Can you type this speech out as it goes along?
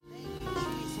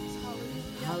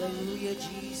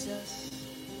Hallelujah, Jesus.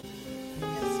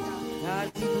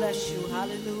 God, we bless you.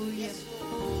 Hallelujah.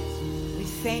 We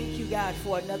thank you, God,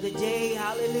 for another day.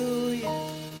 Hallelujah.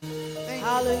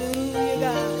 Hallelujah,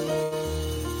 God.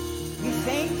 We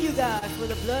thank you, God, for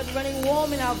the blood running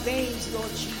warm in our veins, Lord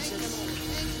Jesus.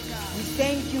 We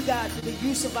thank you, God, for the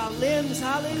use of our limbs.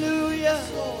 Hallelujah.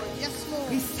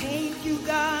 We thank you,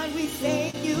 God. We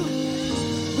thank you.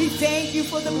 We thank you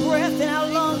for the breath in our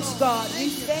lungs, God. We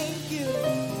thank you.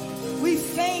 We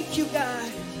thank you,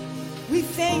 God. We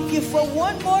thank you for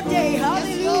one more day.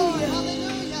 Hallelujah.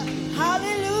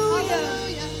 Hallelujah.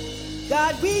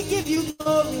 God, we give you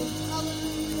glory.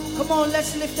 Come on,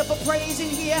 let's lift up a praise in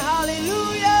here.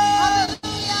 Hallelujah.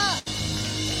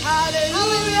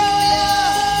 Hallelujah.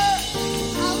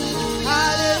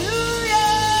 Hallelujah.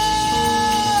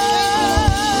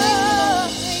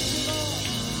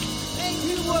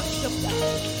 We worship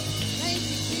God.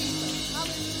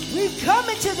 We come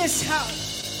into this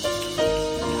house.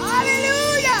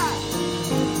 Hallelujah.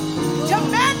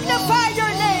 To magnify your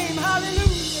name.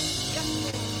 Hallelujah.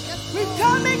 We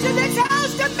come into this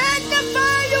house to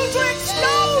magnify you, to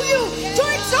extol you, to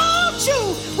exalt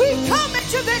you. We come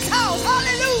into this house,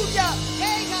 hallelujah.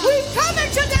 We come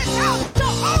into this house to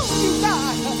own you,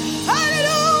 God.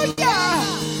 Hallelujah.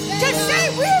 To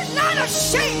say we're not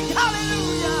ashamed,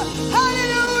 hallelujah.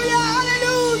 Hallelujah,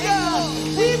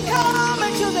 hallelujah. We come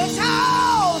into this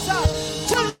house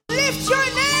to lift your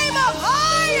name up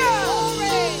higher.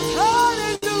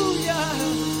 Hallelujah.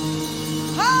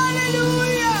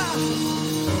 Hallelujah.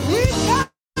 We come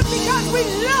because we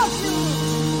love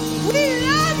you. We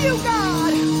love you,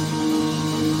 God.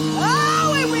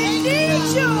 Oh, and we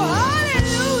need you.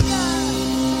 Hallelujah.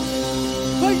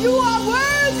 For you are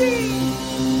worthy.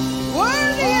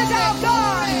 Worthy is our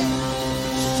God.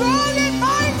 Strong and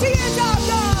mighty is our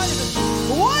God.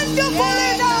 Wonderful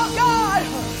is our God.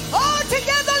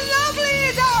 Altogether lovely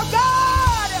is our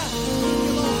God.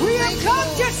 We have come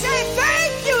to say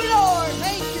thank you, Lord.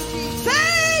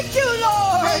 Thank you,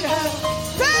 Lord.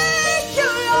 Thank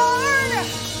you, Lord.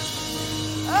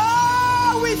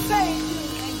 Oh, we thank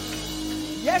you.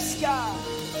 Yes, God.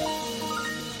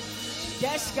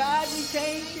 Yes, God, we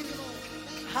thank you.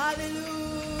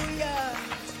 Hallelujah.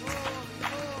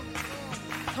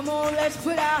 Come on, let's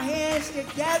put our hands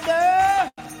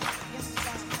together.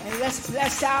 And let's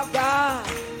bless our God.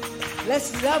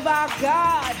 Let's love our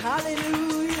God.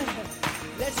 Hallelujah.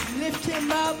 Let's lift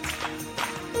him up.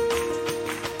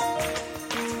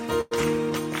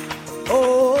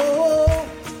 Oh,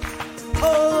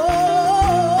 oh,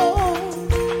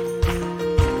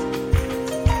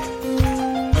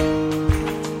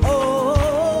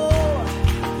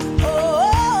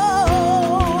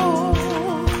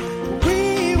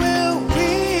 we will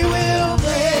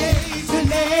praise the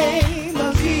name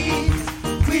of Jesus.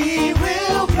 We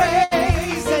will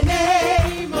praise the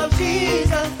name of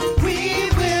Jesus. We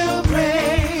will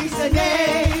praise the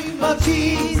name of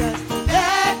Jesus.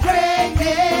 That great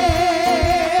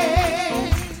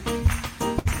name.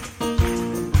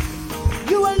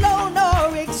 You alone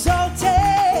are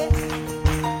exalted.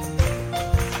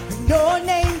 Your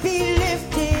name be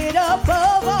lifted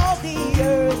above all the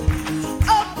earth,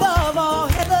 above all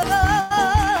heaven.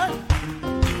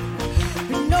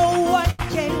 No one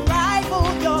can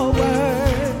rival your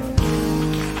word.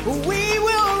 We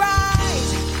will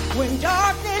rise when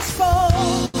darkness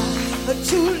falls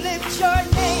to lift your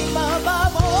name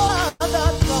above all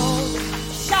other thrones.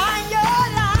 Shine your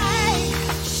light,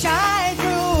 shine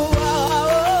through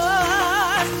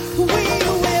us. We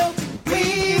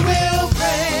will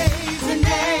praise the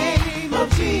name of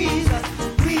Jesus.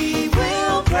 We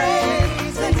will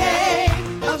praise the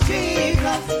name of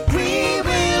Jesus. We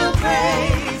will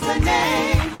praise the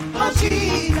name of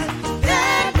Jesus.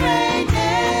 That great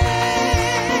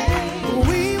name.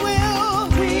 We will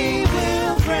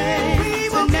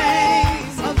praise the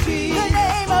name of Jesus. The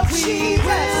name of Jesus.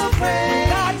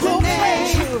 God will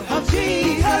praise you of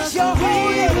Jesus. Because you're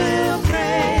holy.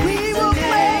 We will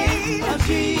praise of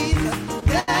Jesus.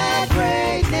 That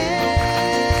great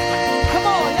name. Come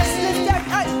on, let's lift that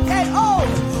oh.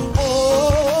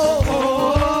 Oh,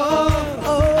 oh,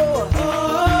 oh, oh.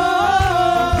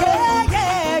 Yeah,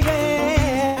 yeah,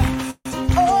 yeah.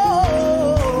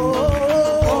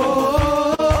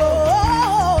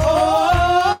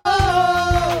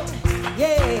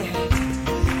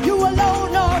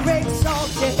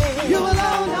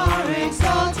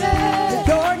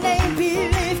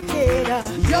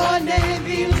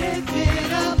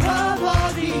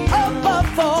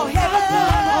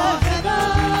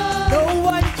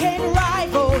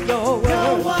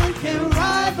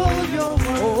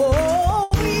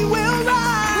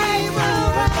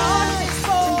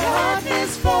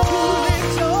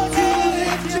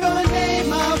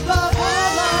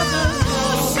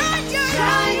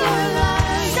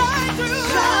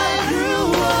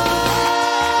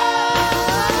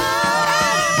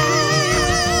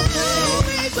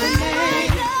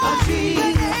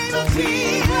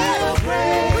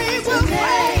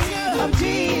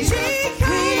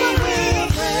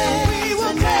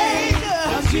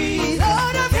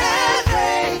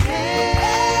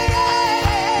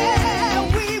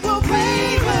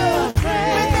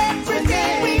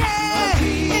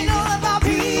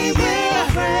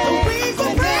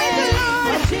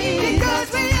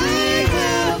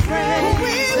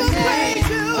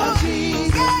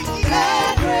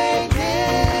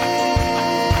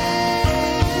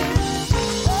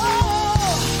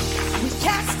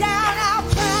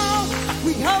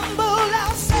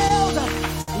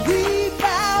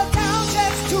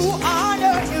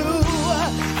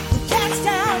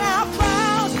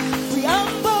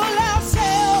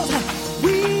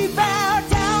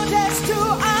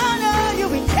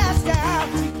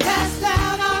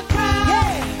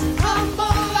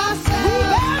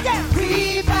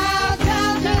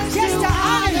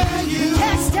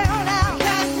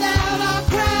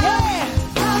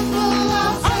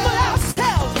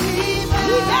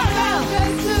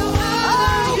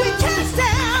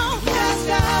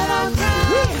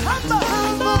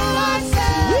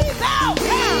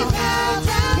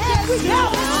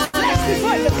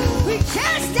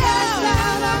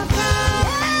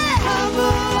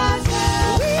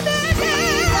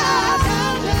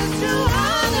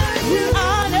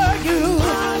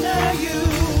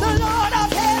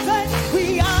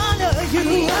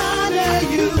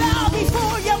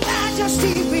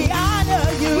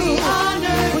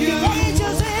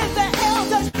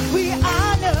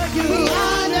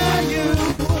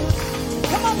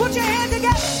 Put your hands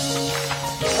together.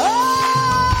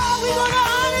 Oh, we're going to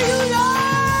honor you,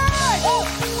 Lord.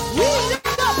 We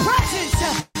love your presence.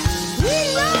 We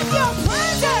love your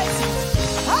presence.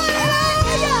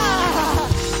 Hallelujah.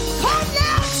 Come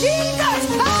now, Jesus.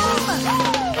 Come.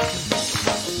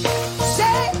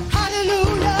 Say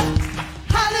hallelujah.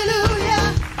 Hallelujah.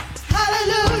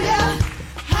 Hallelujah.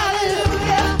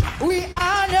 Hallelujah. We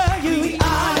honor you. We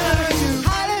honor you.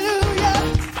 Hallelujah.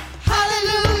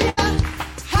 Hallelujah.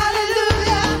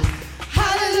 Hallelujah.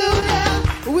 Hallelujah.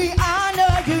 We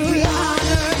honor you. We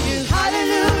honor you.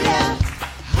 Hallelujah.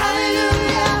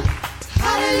 Hallelujah.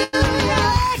 Hallelujah.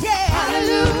 Yeah.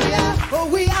 Hallelujah. Oh,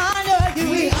 we honor you.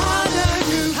 We honor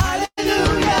you.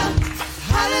 Hallelujah.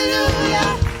 Hallelujah.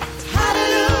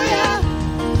 Hallelujah.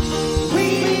 We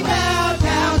bow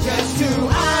down just to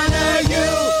honor you.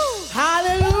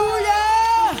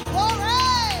 Hallelujah. All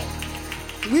right.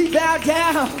 We bow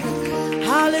down.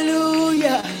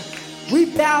 Hallelujah. We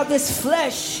bow this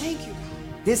flesh,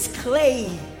 this clay,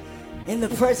 in the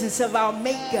presence of our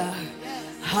Maker.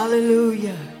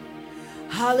 Hallelujah.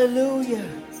 Hallelujah.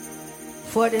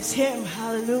 For it is Him,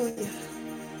 hallelujah,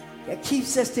 that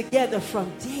keeps us together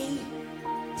from day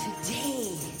to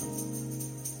day.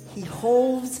 He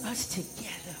holds us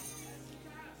together.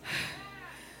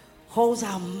 Holds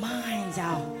our minds,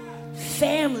 our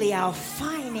family, our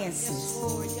finances.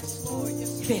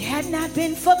 If it had not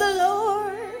been for the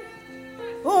Lord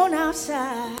on our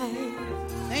side.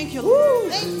 Thank you, Woo.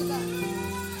 Lord. Thank you, God.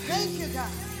 Thank you,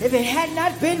 God. If it had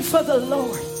not been for the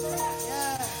Lord.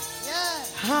 Yes,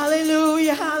 yes.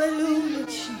 Hallelujah, hallelujah,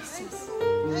 Jesus.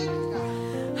 Thank you,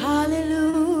 God.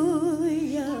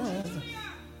 Hallelujah.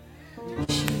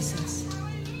 Jesus.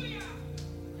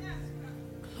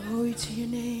 Glory to your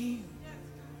name.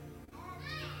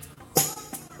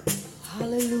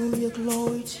 Hallelujah,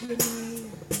 glory to your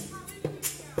name.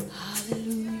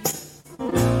 Hallelujah.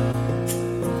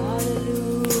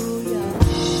 Hallelujah.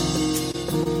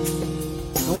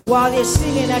 And while they're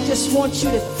singing, I just want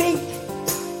you to think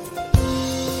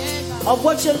of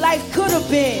what your life could have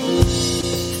been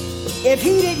if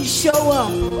He didn't show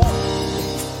up.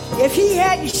 If He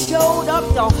hadn't showed up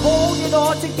to hold it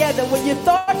all together when you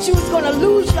thought you was going to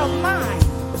lose your mind.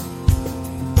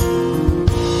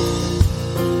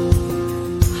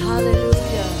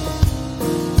 Hallelujah.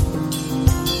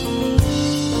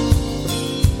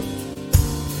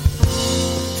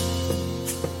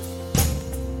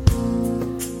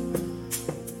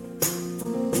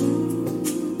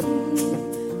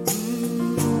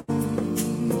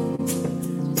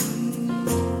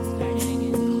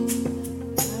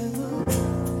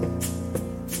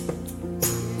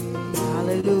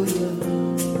 Hallelujah.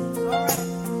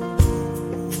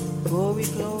 Glory,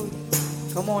 glory.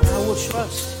 Come on, I will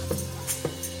trust.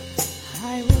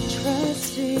 I will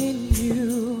trust in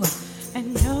you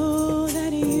and know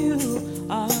that you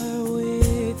are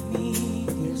with me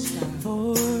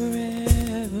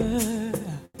forever.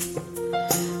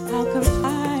 I'll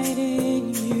confide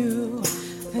in you,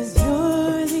 'cause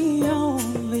you're the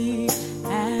only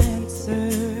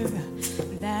answer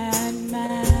that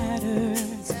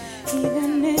matters.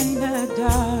 Even in the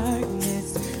darkness,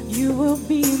 you will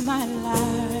be my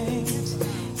light.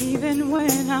 Even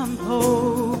when I'm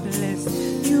hopeless,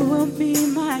 you will be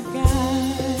my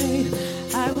guide.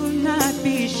 I will not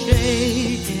be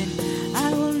shaken.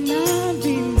 I will not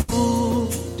be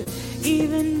moved.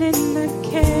 Even in the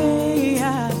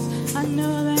chaos, I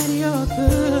know that you're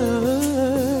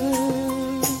good.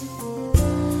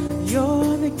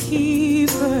 You're the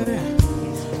keeper,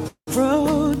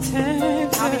 protector.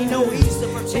 How many know He's the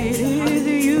It protector?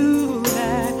 is you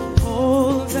that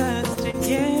holds us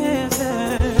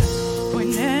together when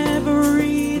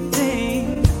everything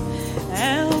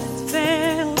else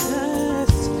fails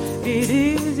us. It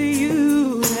is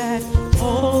you that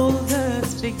holds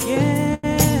us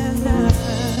together.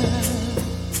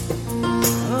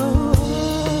 Oh,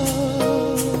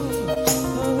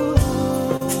 oh,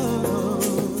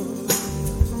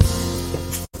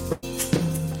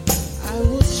 I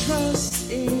will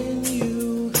trust in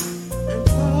you and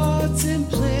thoughts and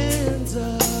plans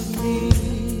of me.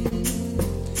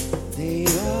 They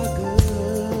are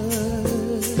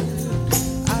good.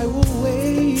 I will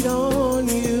wait on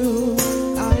you.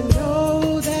 I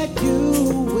know that you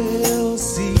will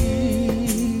see.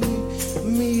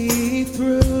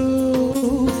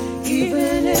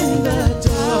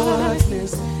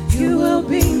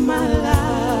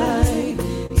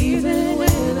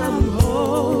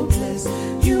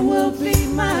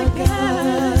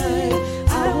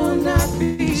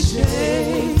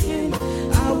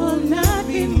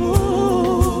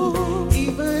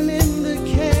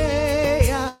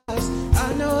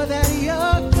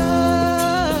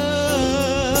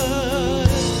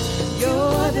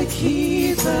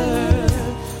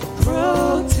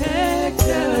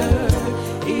 protector.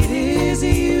 It is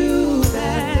you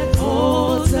that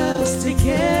holds us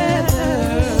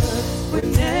together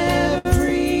when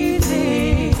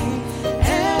everything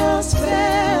else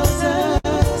fails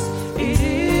us. It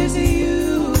is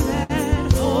you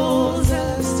that holds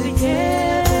us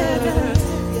together.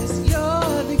 Yes,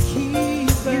 you're the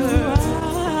keeper,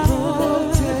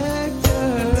 protector.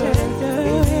 It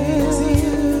is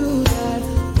you that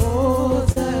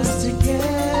holds us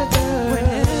together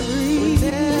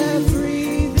when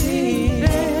everything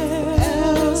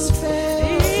else fails.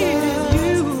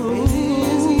 It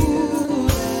is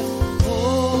you that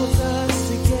holds us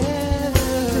together.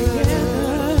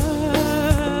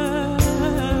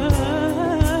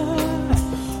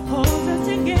 Hold us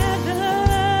together.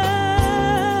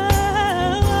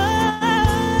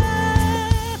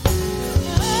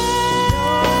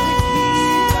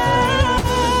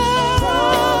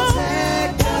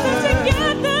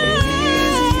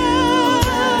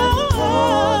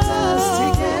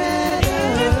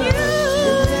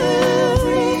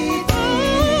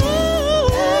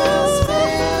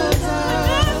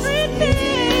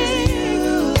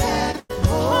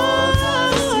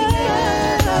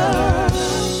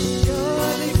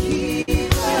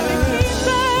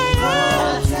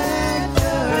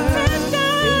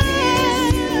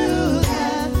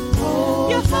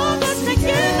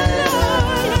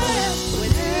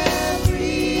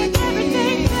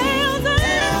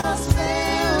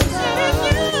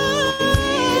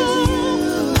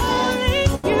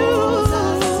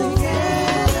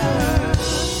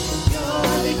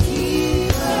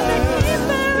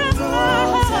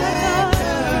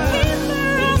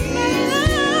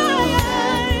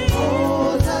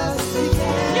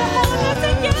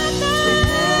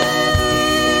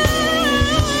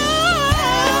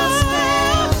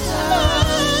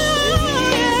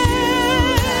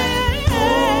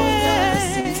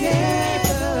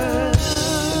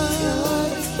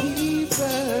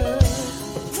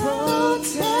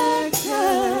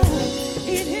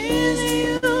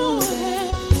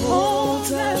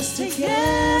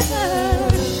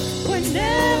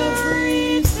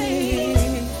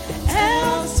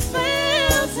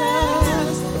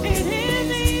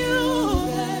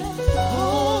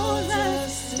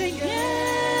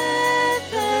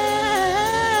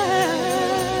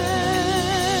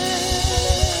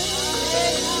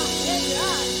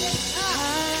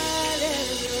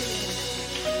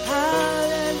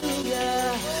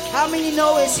 How many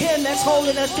know it's him that's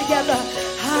holding us together?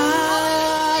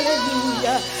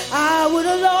 Hallelujah. I would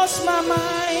have lost my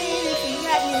mind if he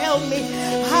hadn't held me.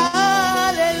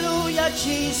 Hallelujah,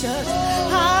 Jesus.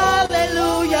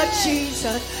 Hallelujah,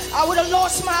 Jesus. I would have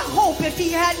lost my hope if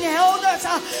he hadn't held us.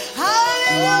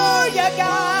 Hallelujah,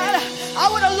 God. I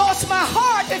would have lost my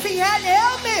heart if he hadn't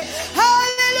held me.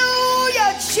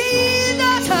 Hallelujah,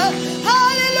 Jesus.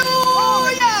 Hallelujah.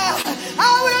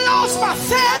 I would have lost my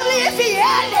family if he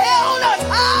hadn't held us.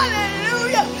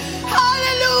 Hallelujah.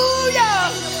 Hallelujah.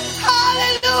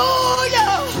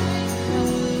 Hallelujah.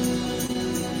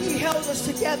 He held us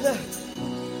together.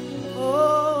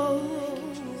 Oh.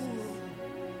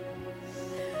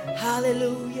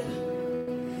 Hallelujah.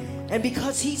 And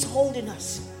because he's holding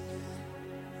us,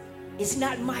 it's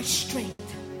not my strength.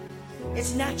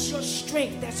 It's not your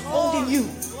strength that's holding you.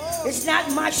 It's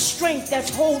not my strength that's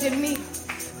holding me.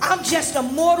 I'm just a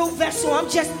mortal vessel. I'm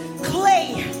just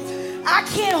clay. I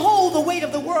can't hold the weight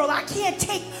of the world. I can't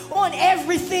take on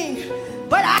everything.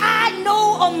 But I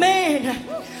know a man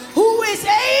who is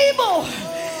able,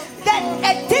 that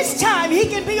at this time he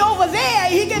can be over there,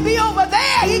 he can be over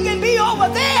there, he can be over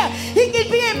there, he can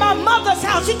be in my mother's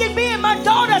house, he can be in my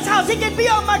daughter's house, he can be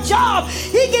on my job,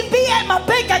 he can be at my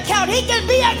bank account, he can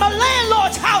be at my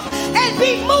landlord's house and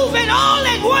be moving all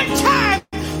at one time,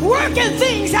 working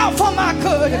things out for my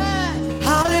good.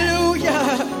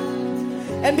 Hallelujah.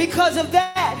 And because of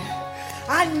that,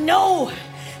 I know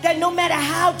that no matter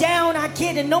how down I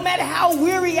get and no matter how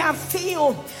weary I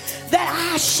feel, that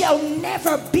I shall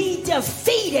never be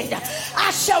defeated.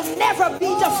 I shall never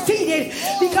be defeated,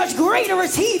 because greater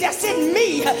is he that's in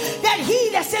me than he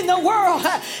that's in the world.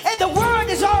 And the word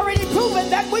has already proven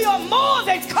that we are more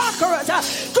than conquerors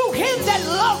through him that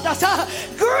loved us.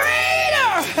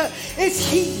 Greater is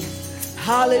he.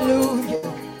 Hallelujah.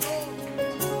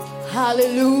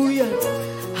 Hallelujah.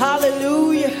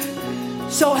 Hallelujah.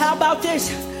 So how about this?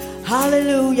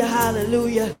 Hallelujah.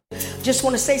 Hallelujah. Just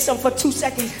want to say something for 2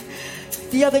 seconds.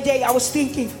 The other day I was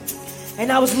thinking,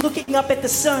 and I was looking up at the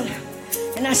sun,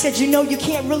 and I said, you know, you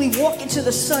can't really walk into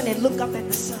the sun and look up at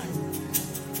the sun,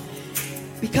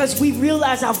 because we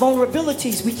realize our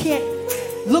vulnerabilities. We can't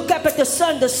look up at the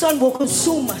sun will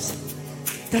consume us.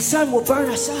 The sun will burn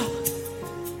us up.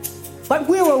 But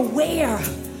we're aware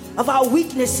of our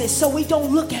weaknesses, so we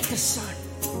don't look at the sun.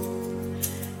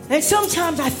 And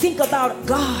sometimes I think about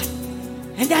God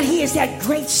and that He is that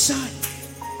great sun.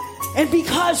 And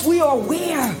because we are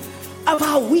aware of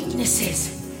our weaknesses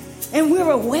and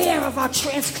we're aware of our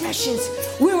transgressions,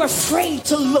 we're afraid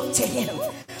to look to Him.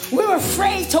 We're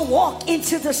afraid to walk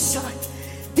into the sun.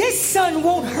 This sun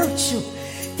won't hurt you.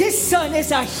 This sun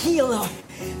is a healer.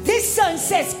 This sun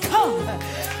says, come,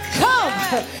 come,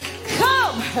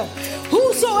 come.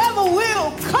 Whosoever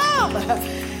will, come.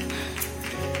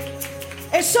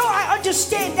 And so I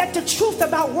understand that the truth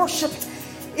about worship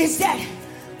is that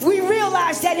we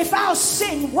realize that if our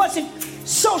sin wasn't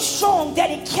so strong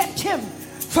that it kept Him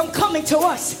from coming to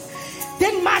us,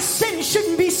 then my sin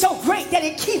shouldn't be so great that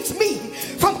it keeps me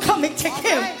from coming to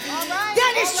Him.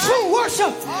 That is true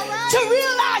worship. To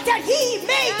realize that He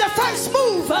made the first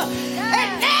move,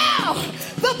 and now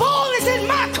the ball is in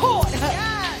my court.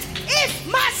 If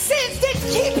my sins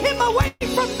didn't keep Him away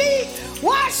from me,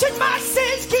 why should my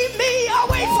sins keep me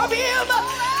away from Him?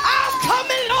 I'm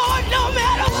coming, Lord, no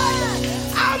matter what.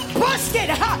 I'm busted.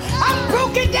 I'm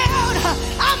broken down.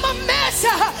 I'm a mess.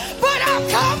 But I'm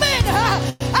coming.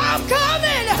 I'm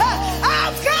coming.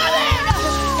 I'm coming.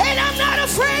 And I'm not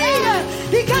afraid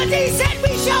because He said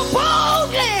we shall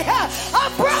boldly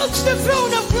approach the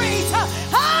throne of grace.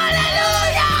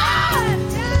 Hallelujah.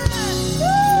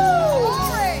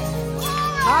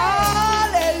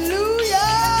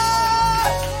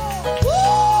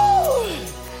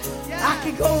 I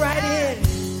can go right in.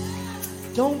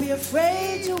 Don't be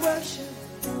afraid to worship.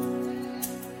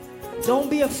 Don't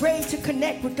be afraid to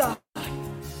connect with God.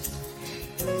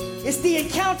 It's the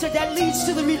encounter that leads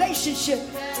to the relationship.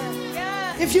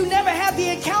 If you never have the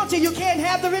encounter, you can't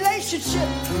have the relationship.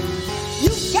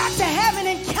 You've got to have an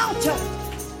encounter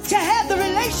to have the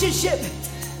relationship.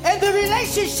 And the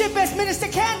relationship, as Minister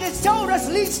Candace told us,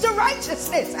 leads to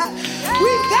righteousness.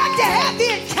 We've got to have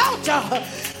the encounter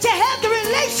to have the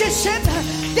relationship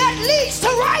that leads to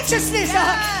righteousness.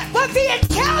 But the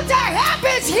encounter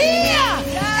happens here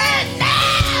and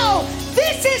now.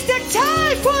 This is the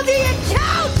time for the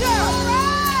encounter.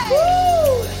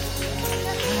 Woo.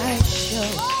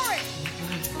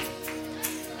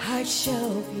 I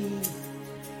shall be,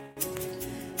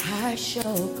 I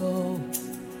shall go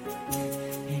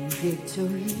in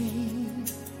victory.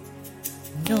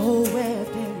 No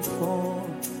weapon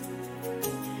formed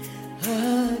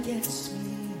against me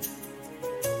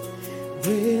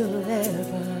will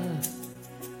ever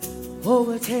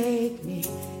overtake me.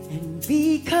 And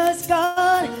because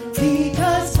God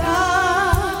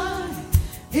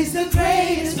is the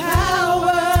greatest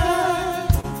power,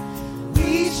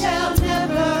 we shall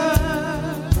never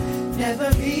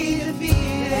be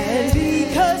defeated. And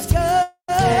because God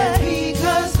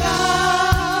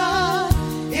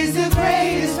is the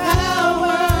greatest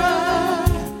power,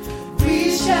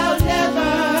 we shall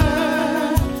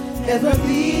never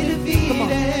be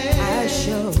defeated. I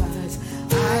shall rise,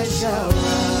 I shall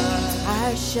rise,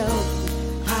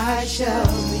 I shall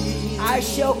be, I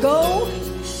shall go,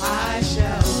 I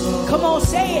shall go. Come on,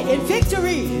 say it in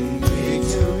victory. In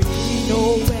victory.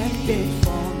 No weapon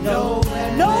formed,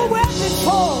 no weapon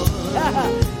formed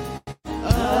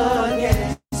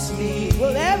against me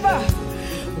will ever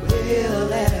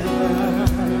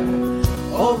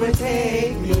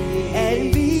overtake me.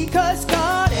 And because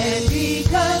God is the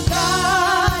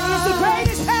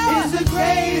greatest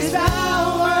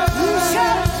power,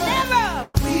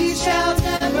 we shall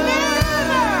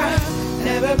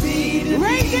never be defeated.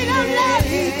 Raise it up loud.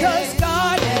 Because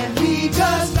God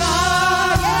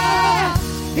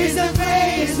is the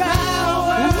greatest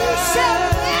power, we shall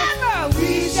never,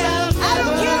 I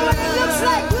don't care what it looks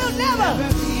like, we'll never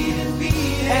be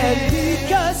defeated. And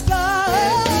because God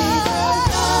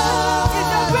is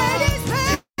the greatest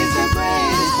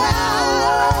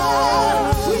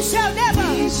power, we shall never,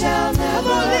 come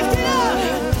on, lift it up,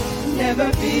 never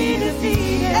be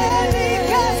defeated. And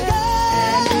because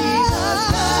God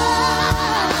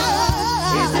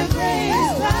is the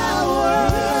greatest power,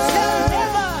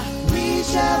 we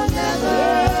shall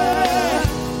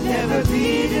never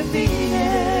be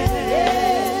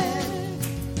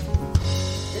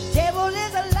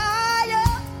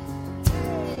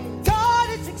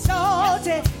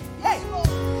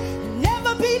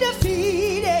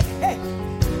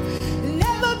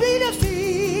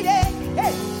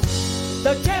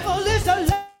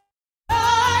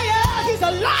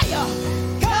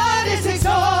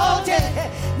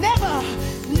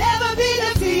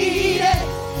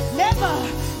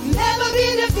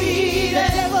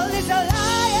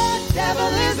Devil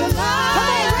is a Come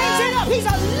on, raise liar. it up. He's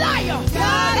a liar.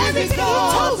 God is Everything he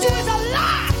told you is a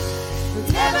lie.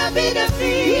 Never be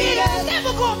defeated. He's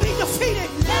never going to be defeated.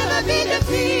 Never be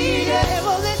defeated.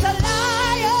 Devil is a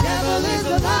liar. Devil is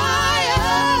a liar.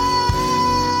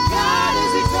 God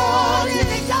is exalted.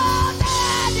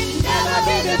 Never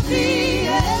be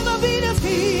defeated. Never be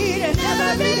defeated.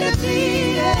 Never be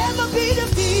defeated. Never be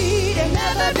defeated.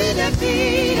 Never be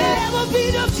defeated. Never be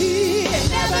defeated.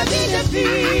 Never be defeated.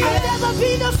 Never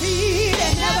be defeated.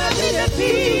 Never be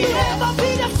defeated. Never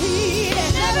be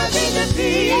defeated. Never be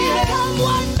defeated. Come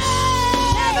one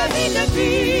man. Never be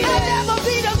defeated. Never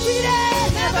be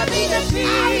defeated. Never be I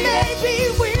defeated. may be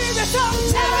weary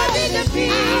sometimes. Never be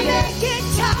defeated. I may get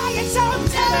tired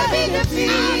sometimes. Never be I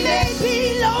defeated. may be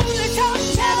lonely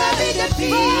sometimes. Never be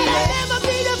defeated. But I'll never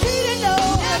be defeated, no.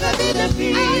 Never be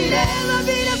defeated. I'll never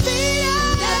be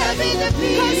defeated. Never be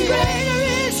defeated. 'Cause greater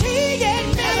is he in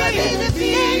me. Never be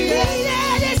defeated. Than he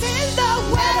that is in the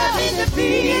world. Never be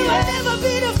defeated. You will never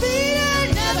be defeated.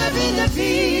 Never be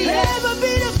defeated. Never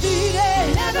be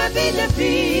defeated. Never be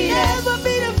defeated. Never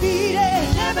be defeated.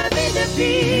 Never be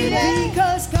defeated.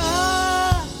 Because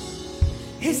God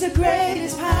is the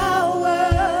greatest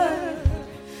power.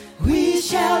 We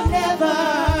shall never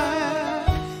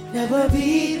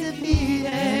be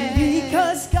defeated.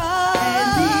 Because God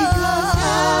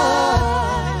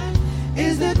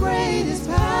Is the greatest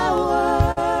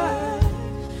power.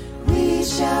 we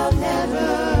shall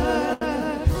never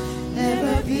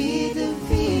be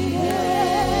defeated.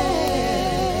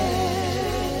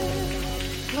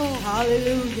 Oh,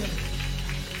 hallelujah.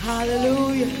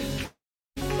 Hallelujah.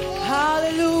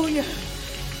 Hallelujah.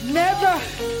 Never.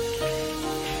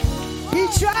 He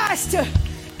tries to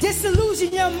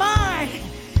disillusion your mind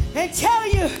and tell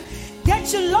you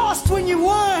that you lost when you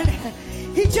won.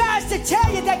 He tries to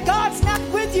tell you that God's not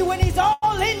with you when he's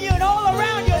all in you and all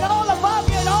around you and all above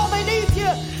you and all beneath you.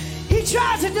 He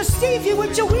tries to deceive you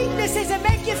with your weaknesses and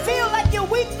make you feel like your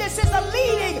weaknesses are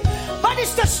leading. But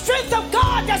it's the strength of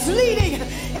God that's leading.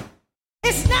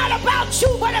 It's not about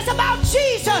you, but it's about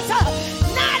Jesus.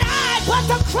 Not I, but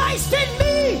the Christ in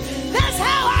me. That's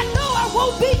how I know I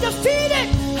won't be defeated.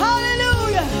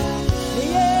 Hallelujah.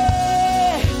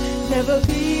 Yeah. Never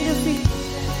be defeated.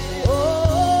 Oh.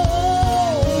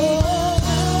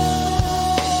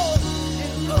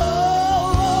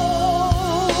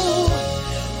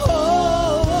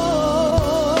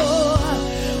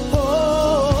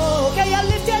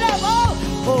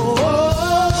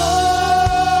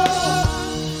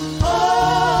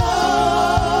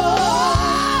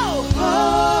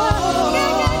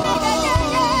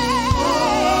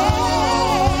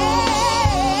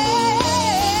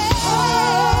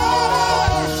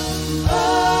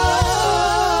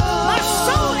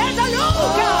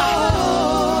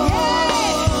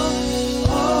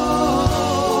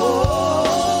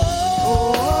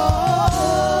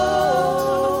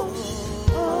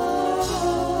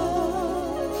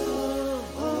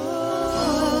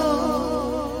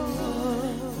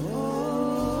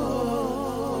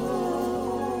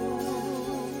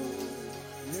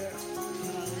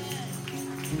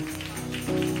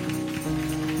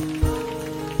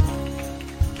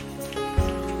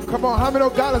 Come on, how many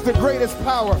know God is the greatest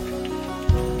power?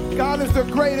 God is the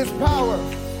greatest power.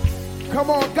 Come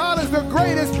on, God is the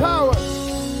greatest power.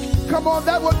 Come on,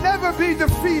 that will never be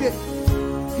defeated.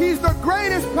 He's the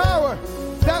greatest power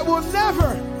that will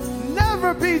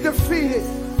never be defeated.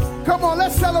 Come on,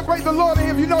 let's celebrate the Lord in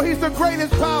him. You know he's the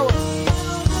greatest power.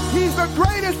 He's the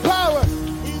greatest power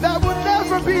that will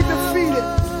never be defeated.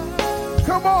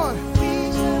 Come on.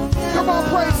 Come on,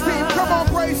 praise team. Come on,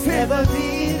 praise team.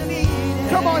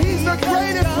 Come on, he's the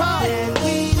greatest power.